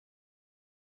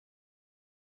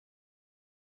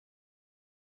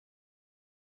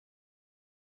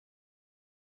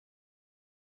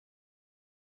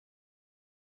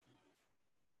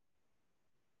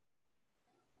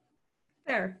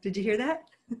There, did you hear that?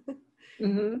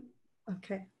 Mm-hmm.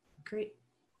 Okay, great.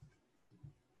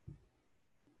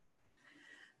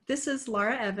 This is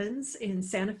Laura Evans in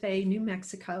Santa Fe, New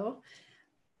Mexico.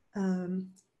 And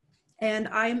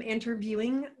I'm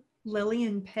interviewing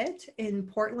Lillian Pitt in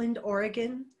Portland,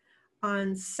 Oregon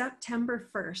on September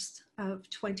 1st of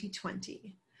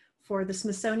 2020 for the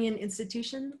Smithsonian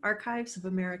Institution Archives of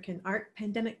American Art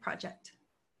Pandemic Project.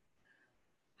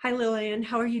 Hi, Lillian,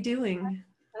 how are you doing?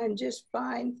 I'm just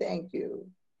fine, thank you.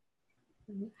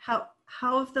 How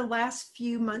have the last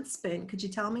few months been? Could you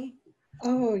tell me?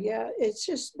 Oh yeah, it's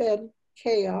just been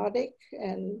chaotic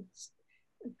and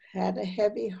had a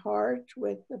heavy heart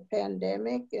with the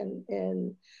pandemic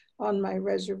and on my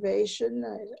reservation,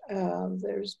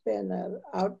 there's been an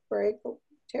outbreak, a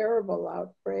terrible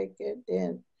outbreak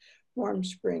in Warm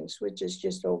Springs, which is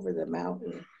just over the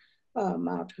mountain,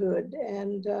 Mount Hood.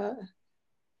 And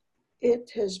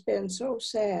it has been so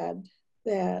sad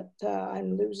that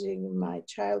I'm losing my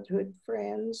childhood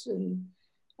friends, and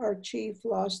our chief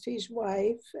lost his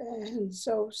wife, and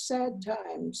so sad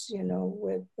times, you know,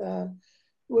 with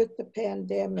the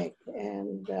pandemic.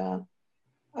 And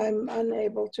I'm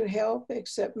unable to help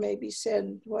except maybe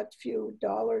send what few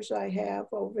dollars I have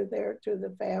over there to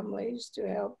the families to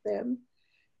help them.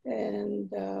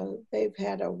 And they've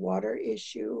had a water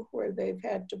issue where they've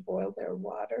had to boil their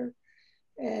water.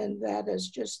 And that has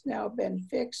just now been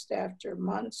fixed after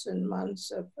months and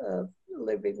months of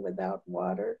living without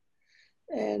water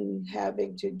and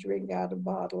having to drink out of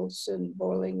bottles and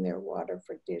boiling their water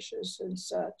for dishes and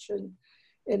such. And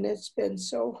it's been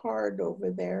so hard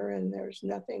over there, and there's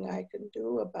nothing I can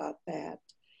do about that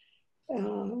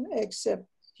except,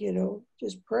 you know,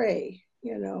 just pray,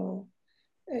 you know.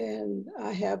 And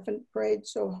I haven't prayed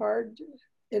so hard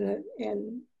in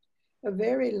a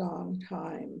very long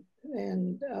time.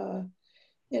 And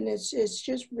it's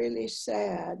just really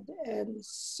sad. And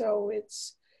so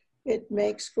it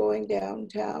makes going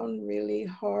downtown really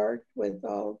hard with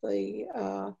all the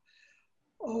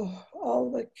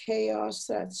chaos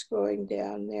that's going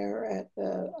down there at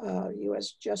the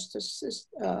U.S. Justice's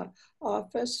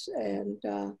office. And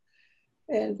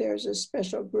there's a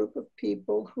special group of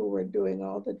people who are doing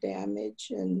all the damage.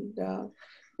 And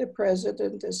the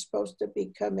president is supposed to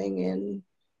be coming in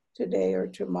today or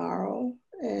tomorrow.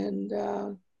 And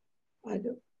I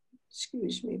don't,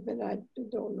 excuse me, but I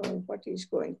don't know what he's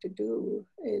going to do.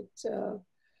 It's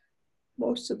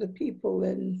most of the people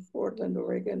in Portland,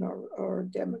 Oregon are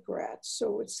Democrats,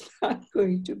 so it's not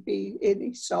going to be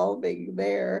any solving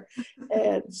there.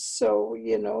 And so,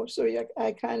 you know, so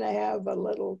I kind of have a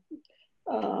little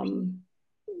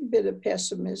bit of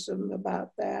pessimism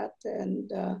about that.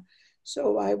 And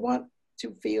so I want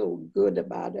to feel good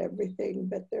about everything,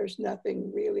 but there's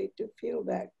nothing really to feel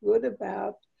that good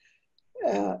about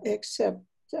except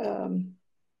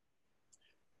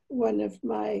one of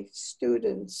my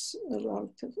students a long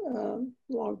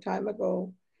time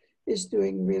ago is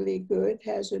doing really good,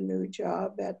 has a new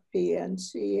job at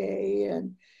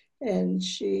PNCA, and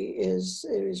she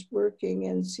is working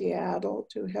in Seattle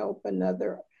to help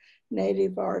another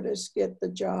Native artist get the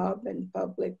job in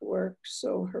public works.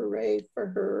 So hooray for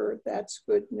her, that's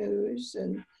good news.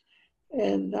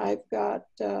 And I've got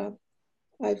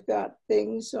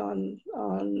things on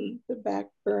the back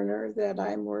burner that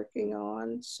I'm working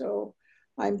on, so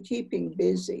I'm keeping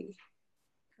busy.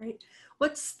 Great.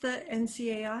 What's the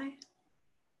NCAI?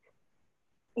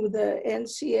 The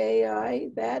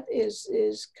NCAI, that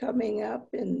is coming up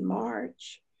in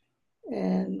March,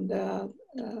 and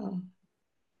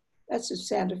that's in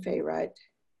Santa Fe, right?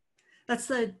 That's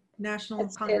the National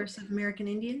Congress of American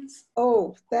Indians?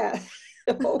 Oh, that.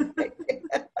 Okay.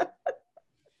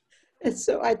 And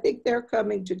so I think they're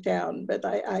coming to town, but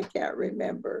I can't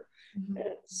remember.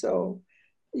 Mm-hmm. So,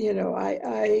 you know,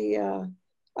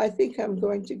 I think I'm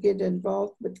going to get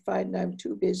involved, but find I'm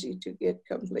too busy to get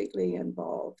completely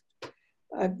involved.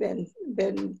 I've been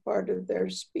part of their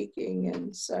speaking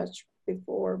and such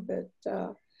before, but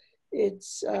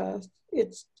it's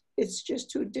just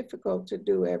too difficult to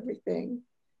do everything,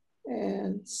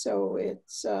 and so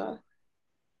it's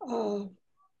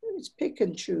pick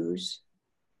and choose.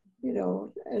 You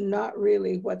know, and not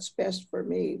really what's best for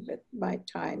me, but my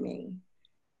timing,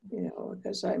 you know,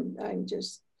 because I'm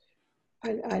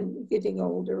getting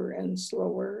older and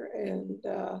slower, and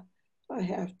I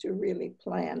have to really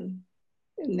plan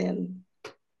and then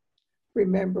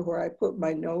remember where I put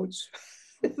my notes.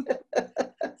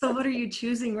 So what are you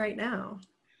choosing right now?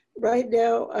 Right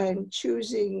now, I'm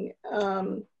choosing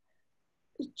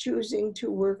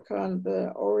to work on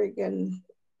the Oregon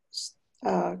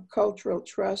Cultural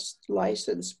Trust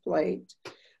license plate.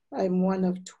 I'm one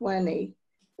of 20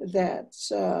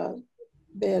 that's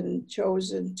been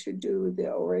chosen to do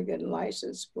the Oregon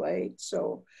license plate.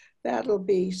 So that'll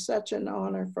be such an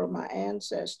honor for my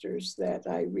ancestors that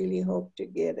I really hope to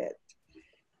get it.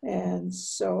 And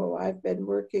so I've been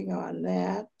working on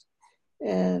that,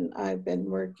 and I've been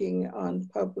working on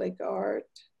public art,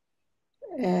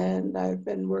 and I've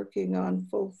been working on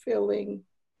fulfilling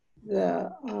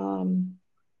the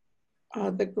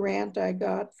grant I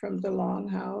got from the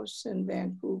Longhouse in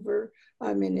Vancouver,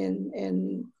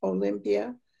 in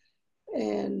Olympia.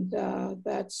 And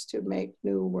that's to make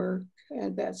new work,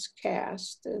 and that's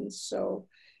cast. And so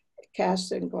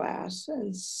cast and glass.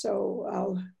 And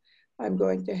so I'm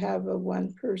going to have a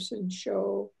one-person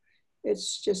show.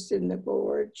 It's just in the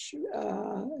gorge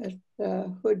at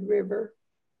the Hood River.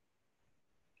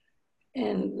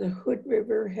 And the Hood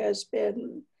River has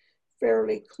been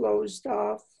fairly closed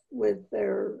off with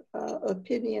their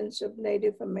opinions of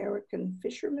Native American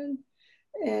fishermen.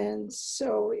 And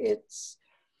so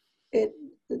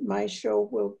my show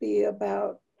will be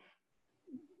about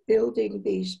building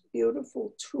these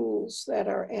beautiful tools that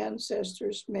our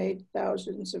ancestors made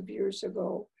thousands of years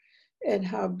ago, and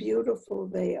how beautiful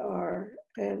they are.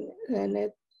 And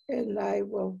I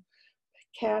will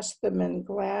cast them in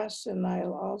glass, and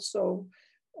I'll also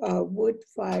wood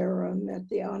fire them at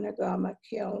the Onagama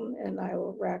kiln, and I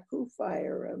will raku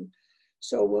fire them.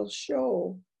 So we'll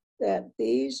show that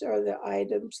these are the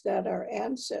items that our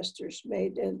ancestors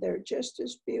made, and they're just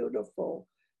as beautiful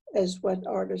as what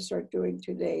artists are doing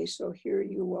today. So here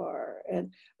you are,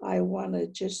 and I want to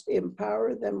just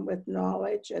empower them with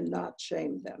knowledge and not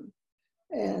shame them.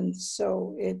 And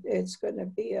so it's going to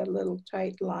be a little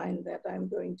tight line that I'm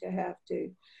going to have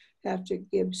to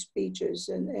give speeches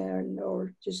and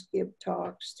or just give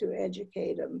talks to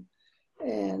educate them.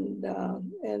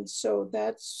 And so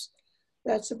that's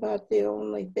about the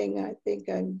only thing I think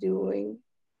I'm doing,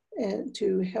 and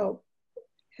to help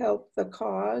the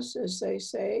cause, as they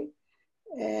say.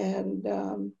 And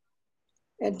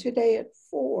today at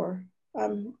 4,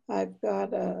 I've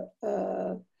got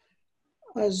a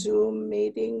Zoom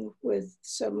meeting with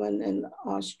someone in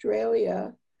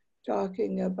Australia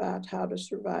talking about how to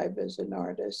survive as an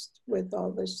artist with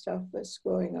all this stuff that's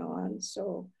going on.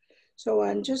 So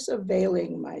I'm just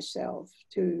availing myself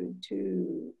to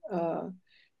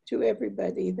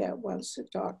everybody that wants to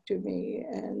talk to me,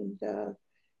 and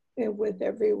with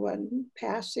everyone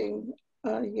passing,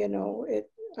 I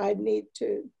need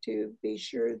to be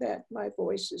sure that my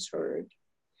voice is heard,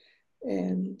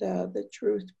 and the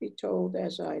truth be told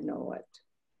as I know it.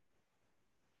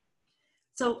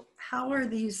 So how are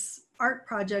these art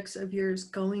projects of yours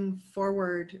going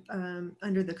forward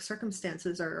under the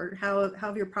circumstances, or how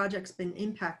have your projects been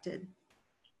impacted?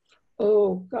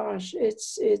 Oh gosh,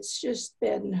 it's just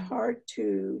been hard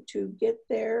to get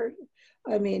there.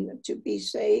 I mean, to be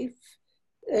safe.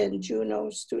 And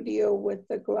Juno Studio with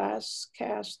the glass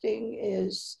casting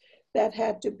that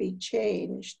had to be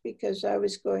changed, because I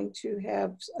was going to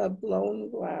have a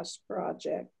blown glass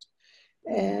project,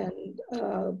 and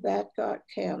that got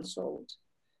canceled.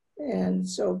 And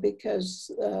so because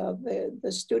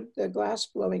the glass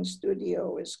blowing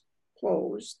studio is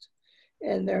closed,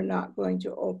 and they're not going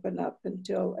to open up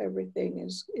until everything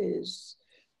is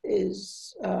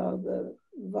the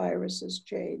virus has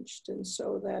changed. And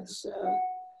so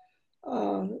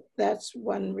that's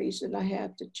one reason I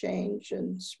had to change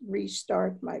and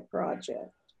restart my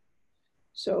project.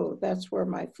 So that's where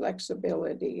my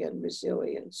flexibility and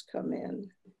resilience come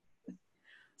in.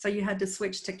 So you had to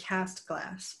switch to cast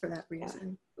glass for that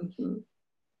reason. Yeah. Mm-hmm.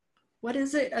 What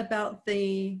is it about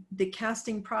the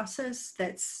casting process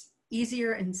that's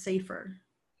easier and safer?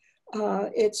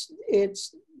 It's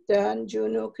done.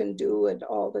 Juno can do it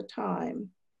all the time,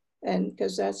 and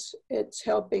because it's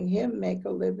helping him make a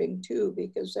living too,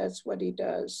 because that's what he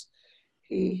does.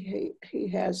 He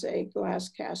has a glass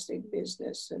casting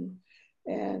business, and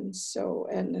a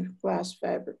glass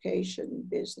fabrication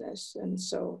business, and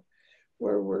so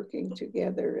we're working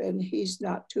together, and he's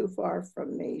not too far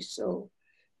from me, so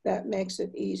that makes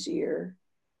it easier.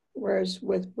 Whereas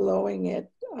with blowing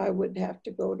it, I would have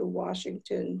to go to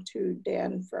Washington to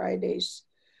Dan Friday's.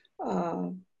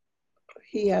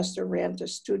 He has to rent a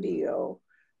studio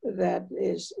that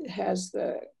has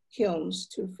the kilns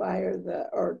to fire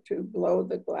to blow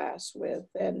the glass with,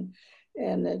 and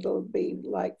it'll be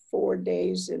like 4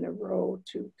 days in a row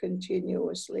to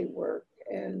continuously work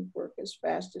as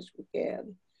fast as we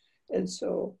can. And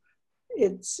so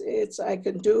I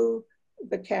can do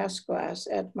the cast glass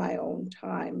at my own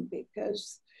time,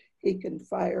 because he can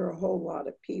fire a whole lot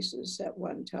of pieces at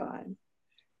one time.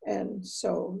 And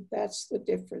so that's the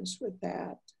difference with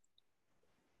that.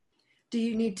 Do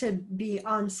you need to be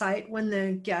on site when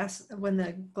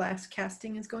the glass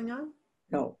casting is going on?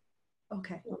 No.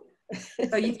 Okay.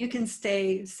 So you can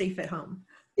stay safe at home.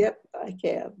 Yep, I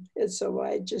can. And so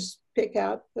I just pick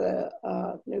out the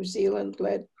New Zealand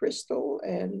lead crystal,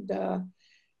 and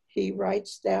he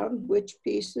writes down which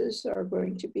pieces are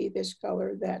going to be this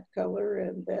color, that color,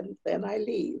 and then I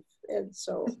leave. And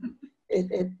so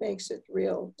it makes it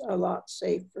a lot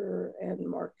safer and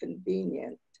more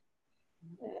convenient.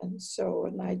 And so,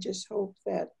 and I just hope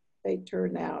that they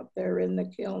turn out. They're in the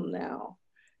kiln now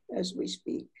as we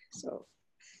speak. So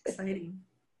exciting.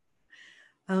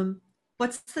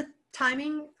 What's the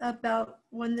timing about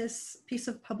when this piece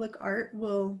of public art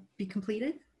will be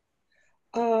completed?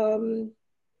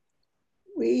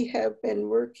 We have been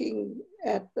working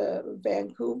at the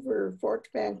Fort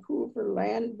Vancouver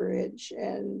Land Bridge,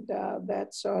 and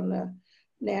that's on a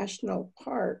national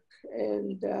park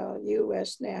and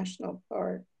U.S. National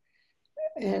Park.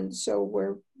 And so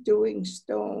we're doing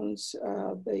stones,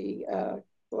 the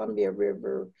Columbia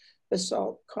River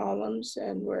basalt columns,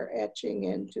 and we're etching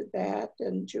into that.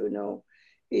 And Juno,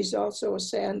 he's also a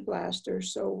sandblaster,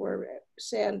 so we're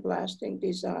sandblasting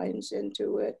designs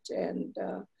into it. And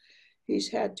he's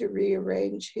had to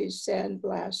rearrange his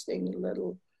sandblasting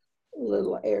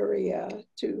little area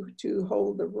to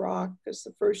hold the rock, because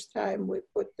the first time we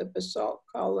put the basalt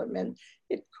column in,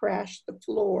 it crashed the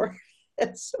floor.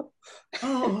 And so,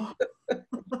 oh.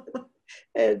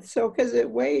 and so because it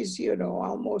weighs,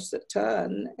 almost a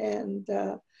ton, and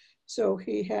so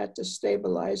he had to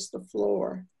stabilize the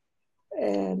floor,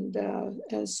 and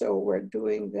so we're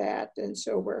doing that, and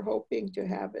so we're hoping to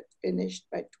have it finished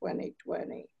by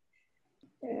 2020.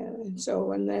 And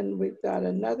so, and then we've got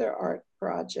another art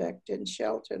project in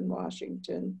Shelton,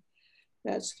 Washington.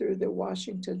 That's through the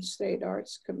Washington State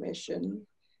Arts Commission.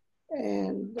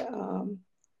 And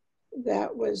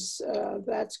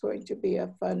that's going to be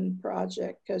a fun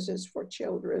project because it's for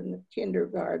children,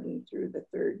 kindergarten through the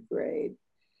 3rd grade.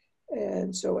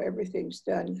 And so everything's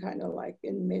done kind of like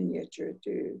in miniature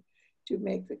to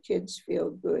make the kids feel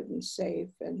good and safe.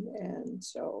 And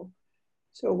so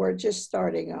we're just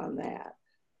starting on that.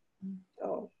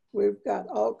 So we've got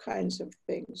all kinds of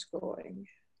things going.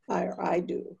 I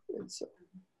do.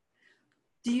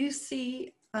 Do you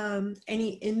see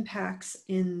any impacts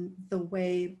in the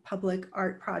way public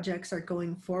art projects are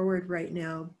going forward right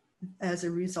now as a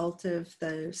result of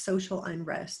the social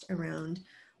unrest around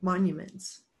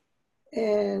monuments?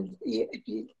 And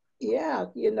yeah,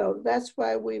 that's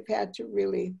why we've had to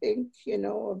really think,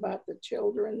 about the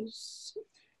children's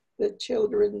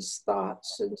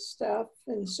thoughts and stuff.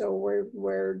 And so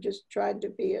we're just trying to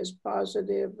be as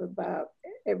positive about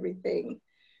everything.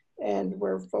 And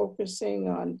we're focusing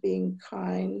on being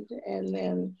kind. And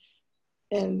then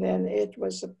it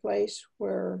was a place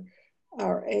where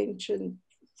our ancient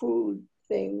food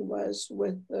thing was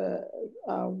with the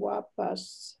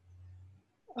wapas,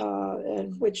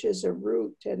 and which is a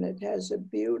root, and it has a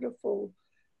beautiful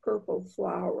purple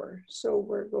flower. So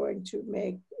we're going to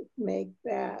make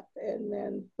that, and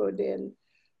then put in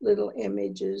little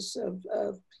images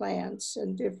of plants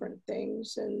and different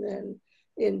things. And then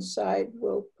inside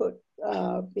we'll put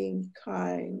being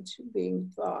kind,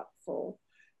 being thoughtful,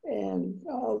 and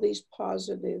all these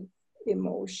positive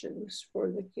emotions for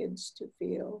the kids to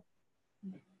feel.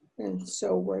 And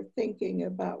so we're thinking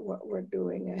about what we're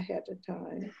doing ahead of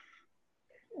time.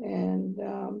 And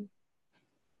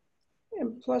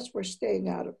plus we're staying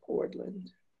out of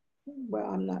Portland. Well,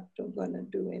 I'm not going to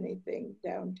do anything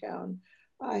downtown.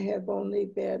 I have only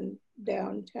been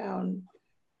downtown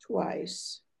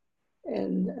twice,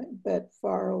 but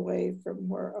far away from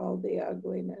where all the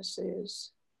ugliness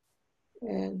is.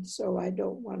 And so I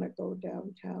don't want to go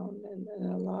downtown. And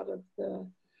a lot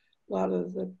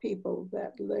of the people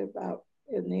that live out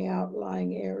in the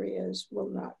outlying areas will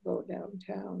not go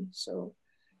downtown. So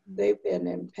they've been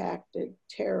impacted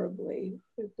terribly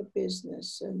with the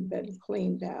business and been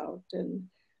cleaned out. And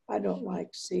I don't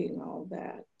like seeing all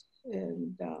that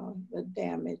and the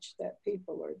damage that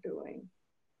people are doing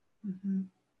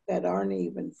that aren't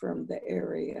even from the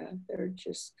area. They're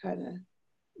just kind of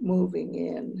moving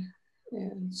in.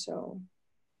 And so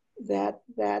that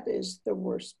is the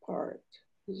worst part,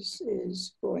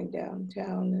 is going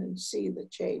downtown and see the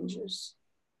changes.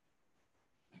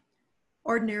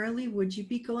 Ordinarily, would you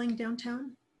be going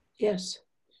downtown? Yes,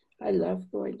 I love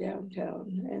going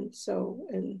downtown. And so,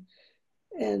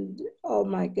 and all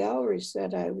my galleries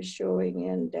that I was showing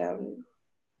in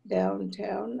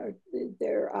downtown,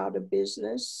 they're out of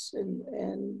business, and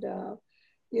and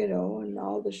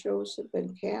all the shows have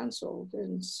been canceled.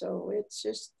 And so it's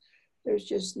just there's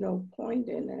just no point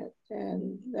in it.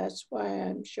 And that's why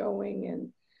I'm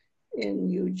showing in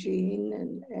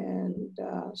Eugene and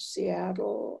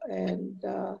Seattle and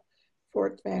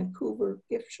Fort Vancouver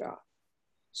gift shop.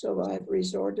 So I've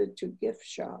resorted to gift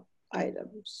shop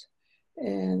items.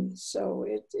 And so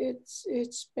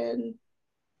it's been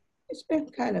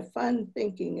kind of fun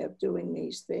thinking of doing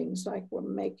these things. Like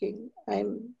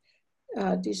I'm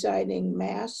designing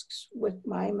masks with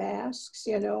my masks,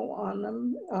 you know, on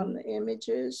them, on the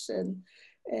images, and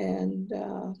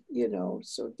you know,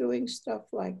 so doing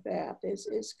stuff like that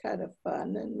is kind of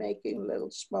fun, and making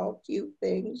little small cute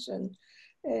things, and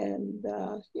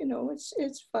you know,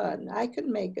 it's fun. I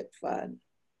can make it fun.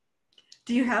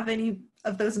 Do you have any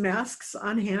of those masks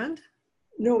on hand?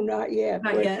 No, not yet.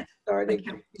 Not We're yet. starting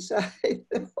Okay. to decide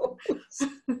those.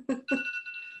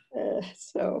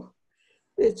 So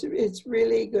it's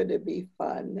really going to be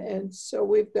fun. And so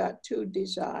we've got two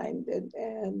designed, and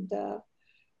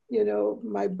you know,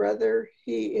 my brother,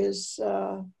 he is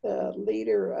the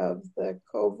leader of the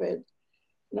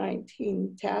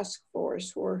COVID-19 task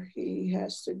force, where he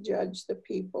has to judge the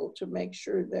people to make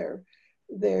sure they're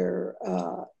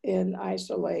in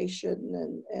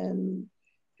isolation, and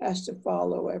has to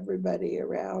follow everybody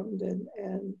around,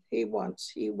 and he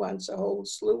wants a whole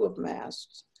slew of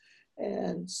masks.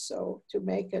 And so to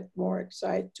make it more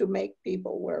exciting, to make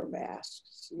people wear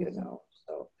masks, you know,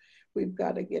 so we've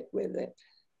got to get with it.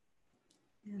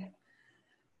 Yeah.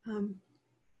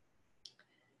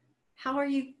 How are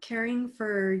you caring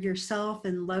for yourself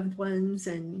and loved ones,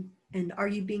 and are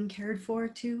you being cared for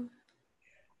too?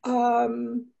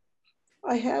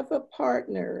 I have a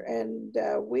partner, and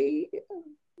we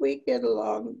get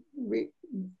along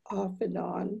off and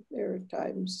on. There are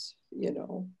times, you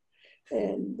know,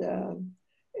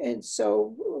 and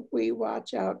so we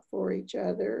watch out for each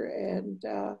other, and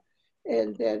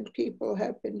then people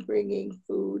have been bringing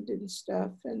food and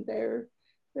stuff, and they're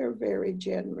very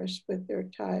generous with their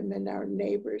time, and our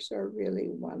neighbors are really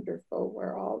wonderful.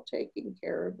 We're all taking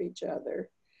care of each other,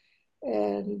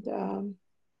 and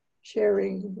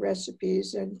sharing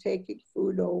recipes and taking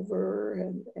food over,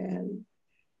 and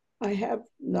I have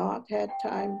not had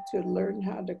time to learn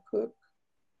how to cook.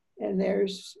 And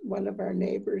there's one of our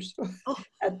neighbors Oh.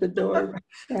 at the door right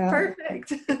now.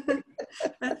 Perfect.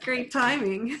 That's great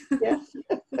timing. Yeah.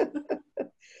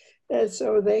 And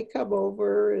so they come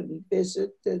over and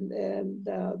visit, and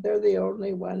they're the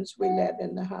only ones we let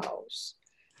in the house.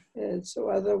 And so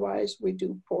otherwise we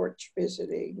do porch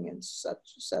visiting and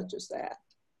such as that.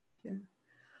 Yeah.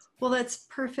 Well, that's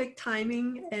perfect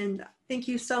timing. And thank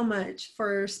you so much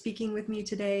for speaking with me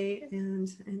today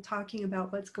and talking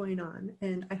about what's going on.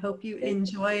 And I hope you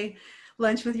enjoy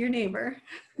lunch with your neighbor.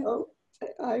 Oh,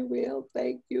 I will.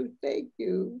 Thank you. Thank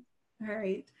you. All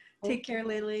right. Take care,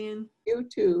 Lillian. You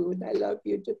too. And I love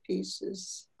you to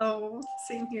pieces. Oh,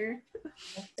 same here.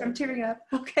 I'm tearing up.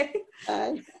 Okay.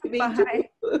 Bye. Bye.